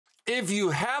If you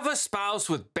have a spouse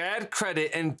with bad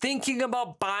credit and thinking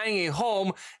about buying a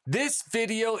home, this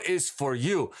video is for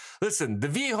you. Listen, the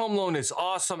VA home loan is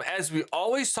awesome, as we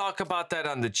always talk about that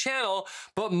on the channel,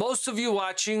 but most of you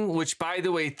watching, which by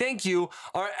the way, thank you,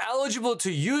 are eligible to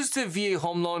use the VA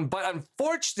home loan, but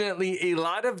unfortunately, a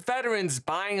lot of veterans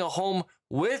buying a home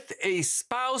with a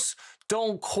spouse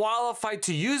don't qualify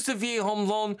to use the VA home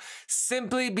loan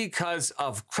simply because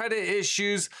of credit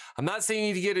issues. I'm not saying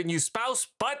you need to get a new spouse,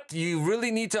 but you really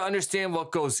need to understand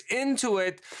what goes into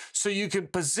it so you can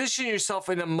position yourself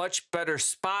in a much better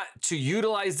spot to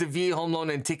utilize the VA home loan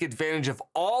and take advantage of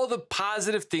all the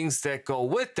positive things that go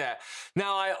with that.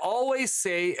 Now, I always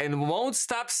say, and won't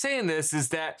stop saying this, is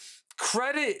that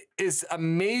credit is a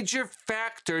major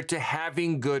factor to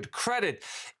having good credit.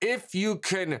 If you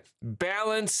can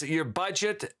balance your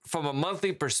budget from a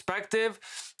monthly perspective,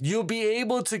 you'll be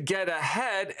able to get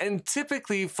ahead. And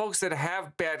typically, folks that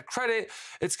have bad credit,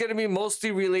 it's going to be mostly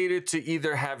related to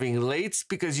either having lates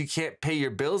because you can't pay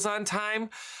your bills on time.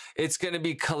 It's going to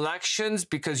be collections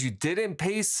because you didn't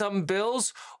pay some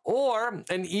bills, or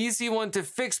an easy one to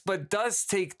fix but does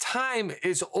take time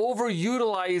is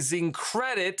overutilizing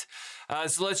credit.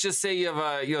 So let's just say you have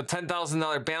a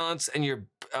 $10,000 balance and your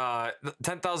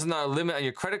 $10,000 limit on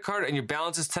your credit card and your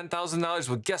balance is $10,000.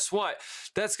 Well, guess what?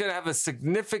 That's going to have a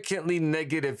significantly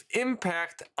negative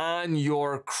impact on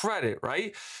your credit,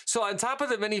 right? So on top of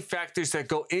the many factors that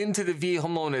go into the VA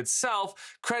home loan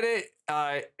itself, credit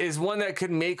is one that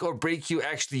could make or break you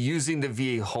actually using the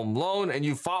VA home loan, and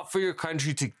you fought for your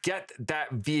country to get that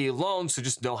VA loan, so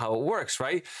just know how it works,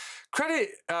 right? Credit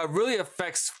really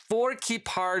affects 4 key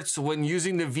parts when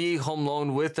using the VA home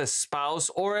loan with a spouse,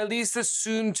 or at least a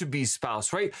soon-to-be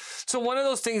spouse, right? So one of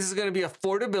those things is going to be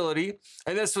affordability,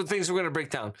 and that's what things we're going to break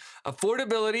down.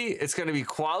 Affordability, it's going to be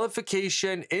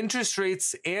qualification, interest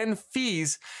rates, and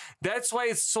fees. That's why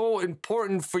it's so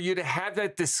important for you to have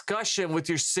that discussion with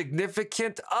your significant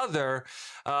other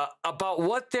about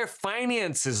what their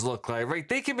finances look like, right?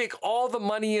 They can make all the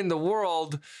money in the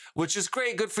world, which is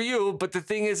great, good for you, but the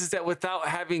thing is that without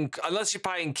having, unless you're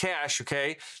buying cash,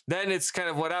 okay, then it's kind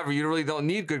of whatever. You really don't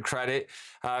need good credit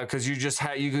because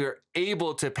you're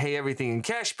able to pay everything in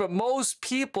cash. But most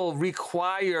people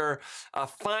require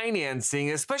financing,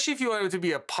 especially if you want to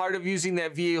be a part of using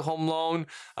that VA home loan.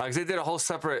 Because I did a whole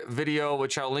separate video,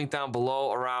 which I'll link down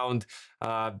below, around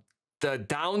the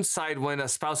downside when a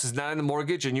spouse is not in the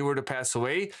mortgage and you were to pass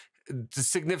away. The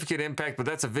significant impact, but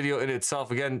that's a video in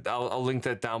itself. Again, I'll link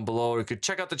that down below, or you could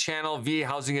check out the channel, VA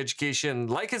Housing Education.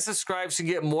 Like and subscribe so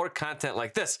you can get more content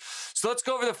like this. So let's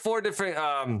go over the 4 different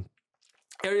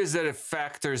areas that it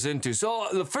factors into. So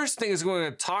the first thing is we're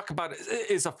going to talk about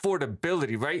is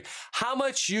affordability, right? How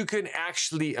much you can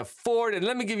actually afford. And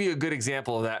let me give you a good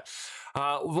example of that.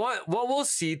 What we'll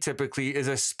see typically is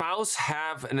a spouse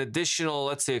have an additional,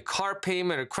 let's say, a car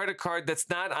payment or credit card that's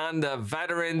not on the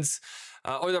veterans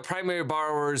or the primary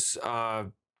borrower's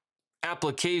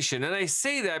application. And I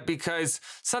say that because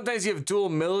sometimes you have dual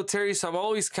military, so I'm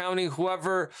always counting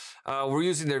whoever we're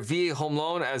using their VA home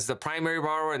loan as the primary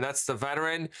borrower, and that's the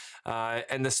veteran,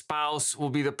 and the spouse will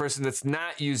be the person that's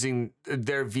not using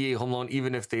their VA home loan,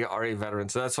 even if they are a veteran.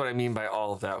 So that's what I mean by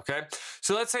all of that, okay?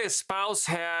 So let's say a spouse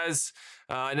has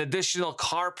an additional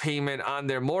car payment on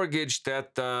their mortgage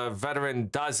that the veteran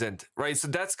doesn't, right? So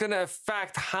that's going to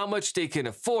affect how much they can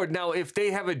afford. Now, if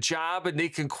they have a job and they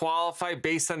can qualify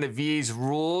based on the VA's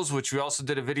rules, which we also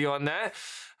did a video on that,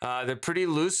 they're pretty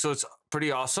loose, so it's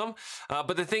pretty awesome.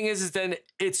 But the thing is then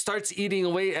it starts eating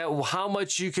away at how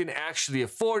much you can actually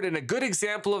afford. And a good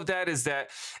example of that is that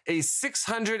a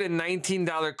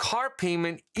 $619 car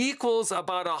payment equals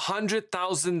about a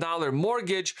 $100,000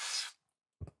 mortgage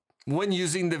when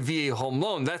using the VA home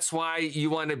loan. That's why you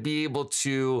want to be able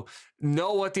to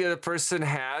know what the other person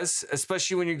has,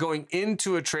 especially when you're going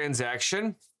into a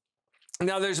transaction.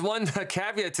 Now, there's one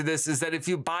caveat to this, is that if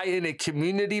you buy in a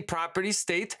community property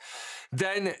state,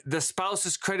 then the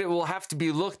spouse's credit will have to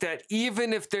be looked at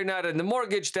even if they're not in the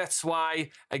mortgage. That's why,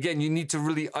 again, you need to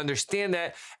really understand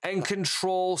that and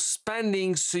control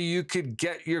spending so you could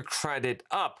get your credit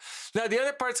up. Now, the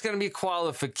other part's going to be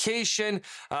qualification.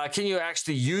 Can you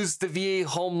actually use the VA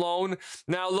home loan?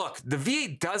 Now, look, the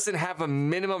VA doesn't have a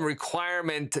minimum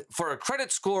requirement for a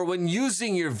credit score when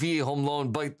using your VA home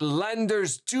loan, but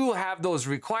lenders do have those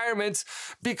requirements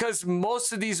because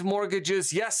most of these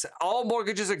mortgages, yes, all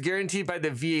mortgages are guaranteed by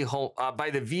the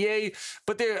VA,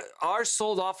 but they are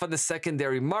sold off on the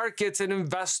secondary markets, and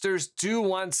investors do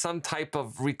want some type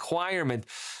of requirement.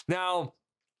 Now,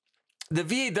 the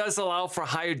VA does allow for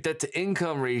higher debt to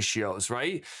income ratios,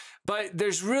 right? But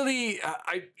there's really,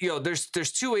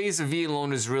 there's two ways a VA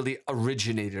loan is really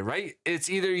originated, right? It's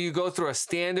either you go through a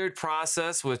standard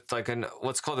process with like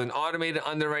what's called an automated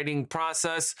underwriting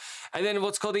process, and then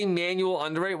what's called a manual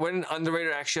underwrite, when an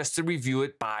underwriter actually has to review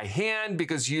it by hand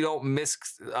because you don't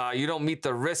meet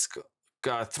the risk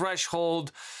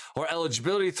threshold or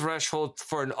eligibility threshold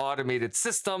for an automated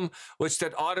system, which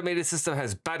that automated system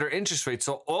has better interest rates.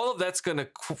 So all of that's going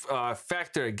to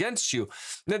factor against you.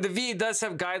 Now, the VA does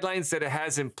have guidelines that it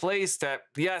has in place that,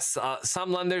 yes,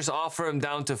 some lenders offer them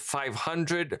down to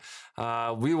 500.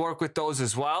 We work with those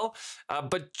as well.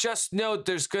 But just note,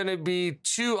 there's going to be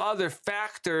two other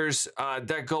factors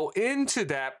that go into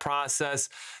that process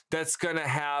that's going to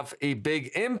have a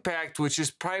big impact, which is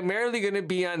primarily going to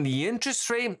be on the interest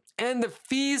rate and the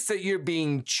fees that you're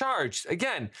being charged.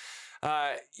 Again,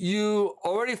 you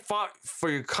already fought for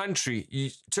your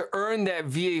country to earn that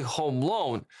VA home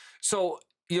loan. So,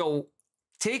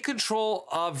 take control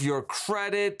of your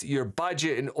credit, your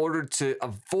budget, in order to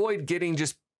avoid getting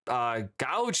just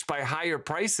gouged by higher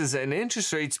prices and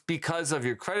interest rates because of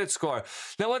your credit score.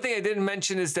 Now, one thing I didn't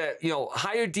mention is that,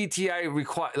 higher DTI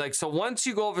require, so once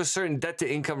you go over a certain debt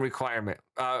to income requirement,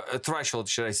 threshold,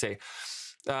 should I say,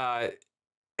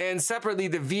 and separately,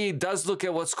 the VA does look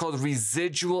at what's called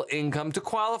residual income to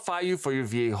qualify you for your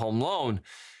VA home loan.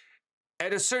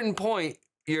 At a certain point,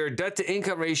 your debt to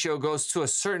income ratio goes to a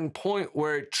certain point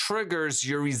where it triggers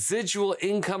your residual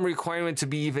income requirement to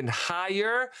be even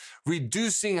higher,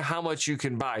 reducing how much you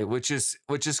can buy, which is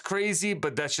crazy,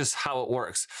 but that's just how it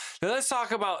works. Now let's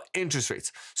talk about interest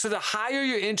rates. So the higher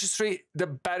your interest rate, the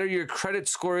better your credit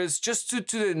score is, just due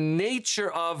to the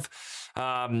nature of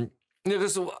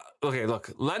okay,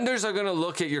 look, lenders are going to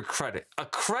look at your credit. A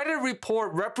credit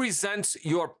report represents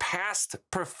your past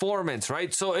performance,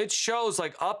 right? So it shows,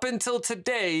 like, up until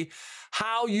today,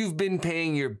 how you've been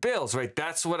paying your bills, right?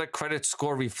 That's what a credit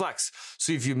score reflects.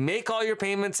 So if you make all your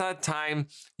payments on time,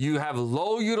 you have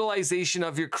low utilization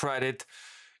of your credit,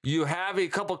 you have a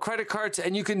couple credit cards,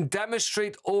 and you can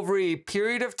demonstrate over a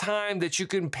period of time that you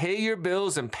can pay your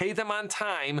bills and pay them on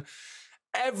time,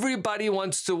 everybody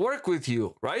wants to work with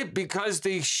you, right? Because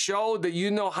they show that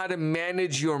you know how to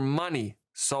manage your money.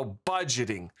 So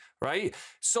budgeting, right?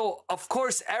 So of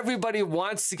course, everybody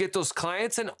wants to get those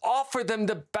clients and offer them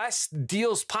the best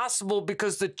deals possible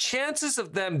because the chances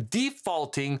of them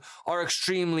defaulting are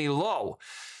extremely low.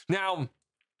 Now,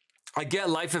 I get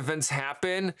life events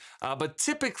happen, but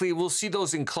typically we'll see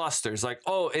those in clusters. Like,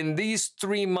 oh, in these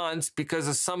 3 months, because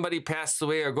of somebody passed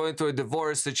away or going through a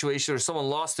divorce situation or someone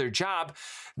lost their job,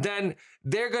 then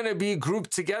they're going to be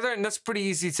grouped together. And that's pretty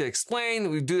easy to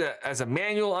explain. We do that as a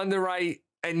manual underwrite,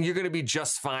 and you're going to be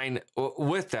just fine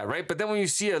with that, right? But then when you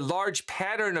see a large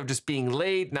pattern of just being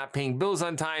late, not paying bills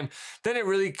on time, then it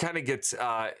really kind of gets,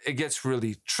 it gets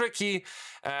really tricky.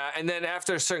 And then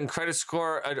after a certain credit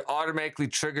score, it automatically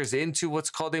triggers into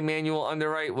what's called a manual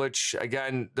underwrite, which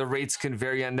again, the rates can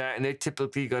vary on that. And they're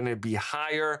typically going to be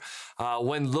higher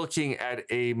when looking at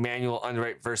a manual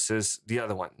underwrite versus the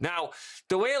other one. Now,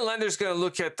 the way a lender is going to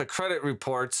look at the credit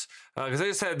reports, because I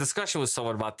just had a discussion with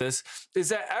someone about this, is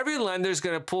that every lender is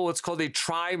going to pull what's called a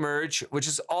tri-merge, which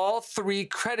is all 3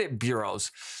 credit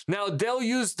bureaus. Now, they'll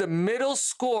use the middle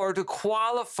score to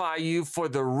qualify you for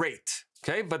the rate.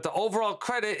 Okay, but the overall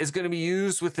credit is going to be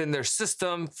used within their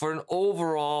system for an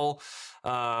overall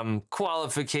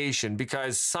qualification,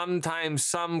 because sometimes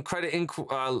some credit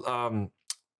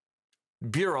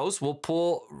bureaus will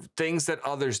pull things that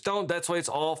others don't. That's why it's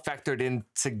all factored in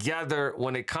together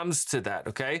when it comes to that,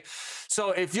 okay?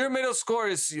 So if your middle score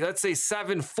is, let's say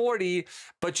 740,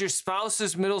 but your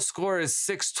spouse's middle score is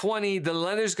 620, the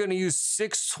lender's going to use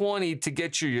 620 to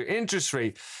get you your interest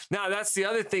rate. Now, that's the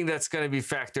other thing that's going to be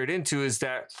factored into, is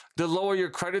that the lower your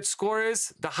credit score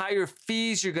is, the higher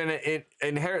fees you're going to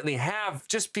inherently have,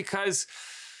 just because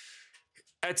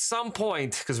at some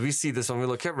point, because we see this when we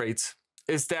look at rates,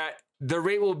 is that the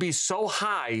rate will be so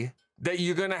high that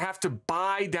you're going to have to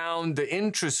buy down the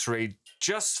interest rate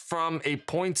just from a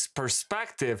points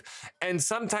perspective. And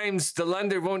sometimes the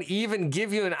lender won't even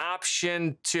give you an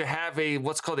option to have a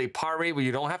what's called a par rate, where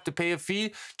you don't have to pay a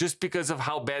fee, just because of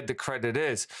how bad the credit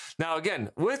is. Now, again,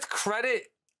 with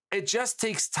credit, it just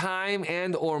takes time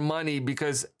and or money,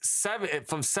 because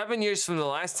 7 years from the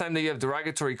last time that you have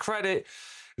derogatory credit,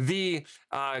 the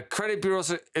credit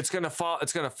bureaus, it's going to fall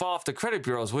off the credit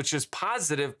bureaus, which is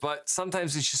positive, but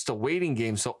sometimes it's just a waiting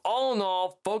game. So all in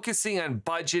all, focusing on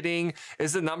budgeting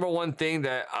is the number one thing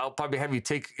that I'll probably have you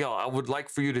take, I would like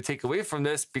for you to take away from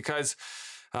this, because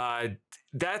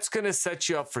that's going to set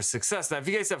you up for success. Now, if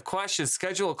you guys have questions,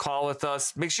 schedule a call with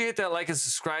us. Make sure you hit that like and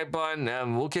subscribe button,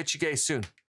 and we'll catch you guys soon.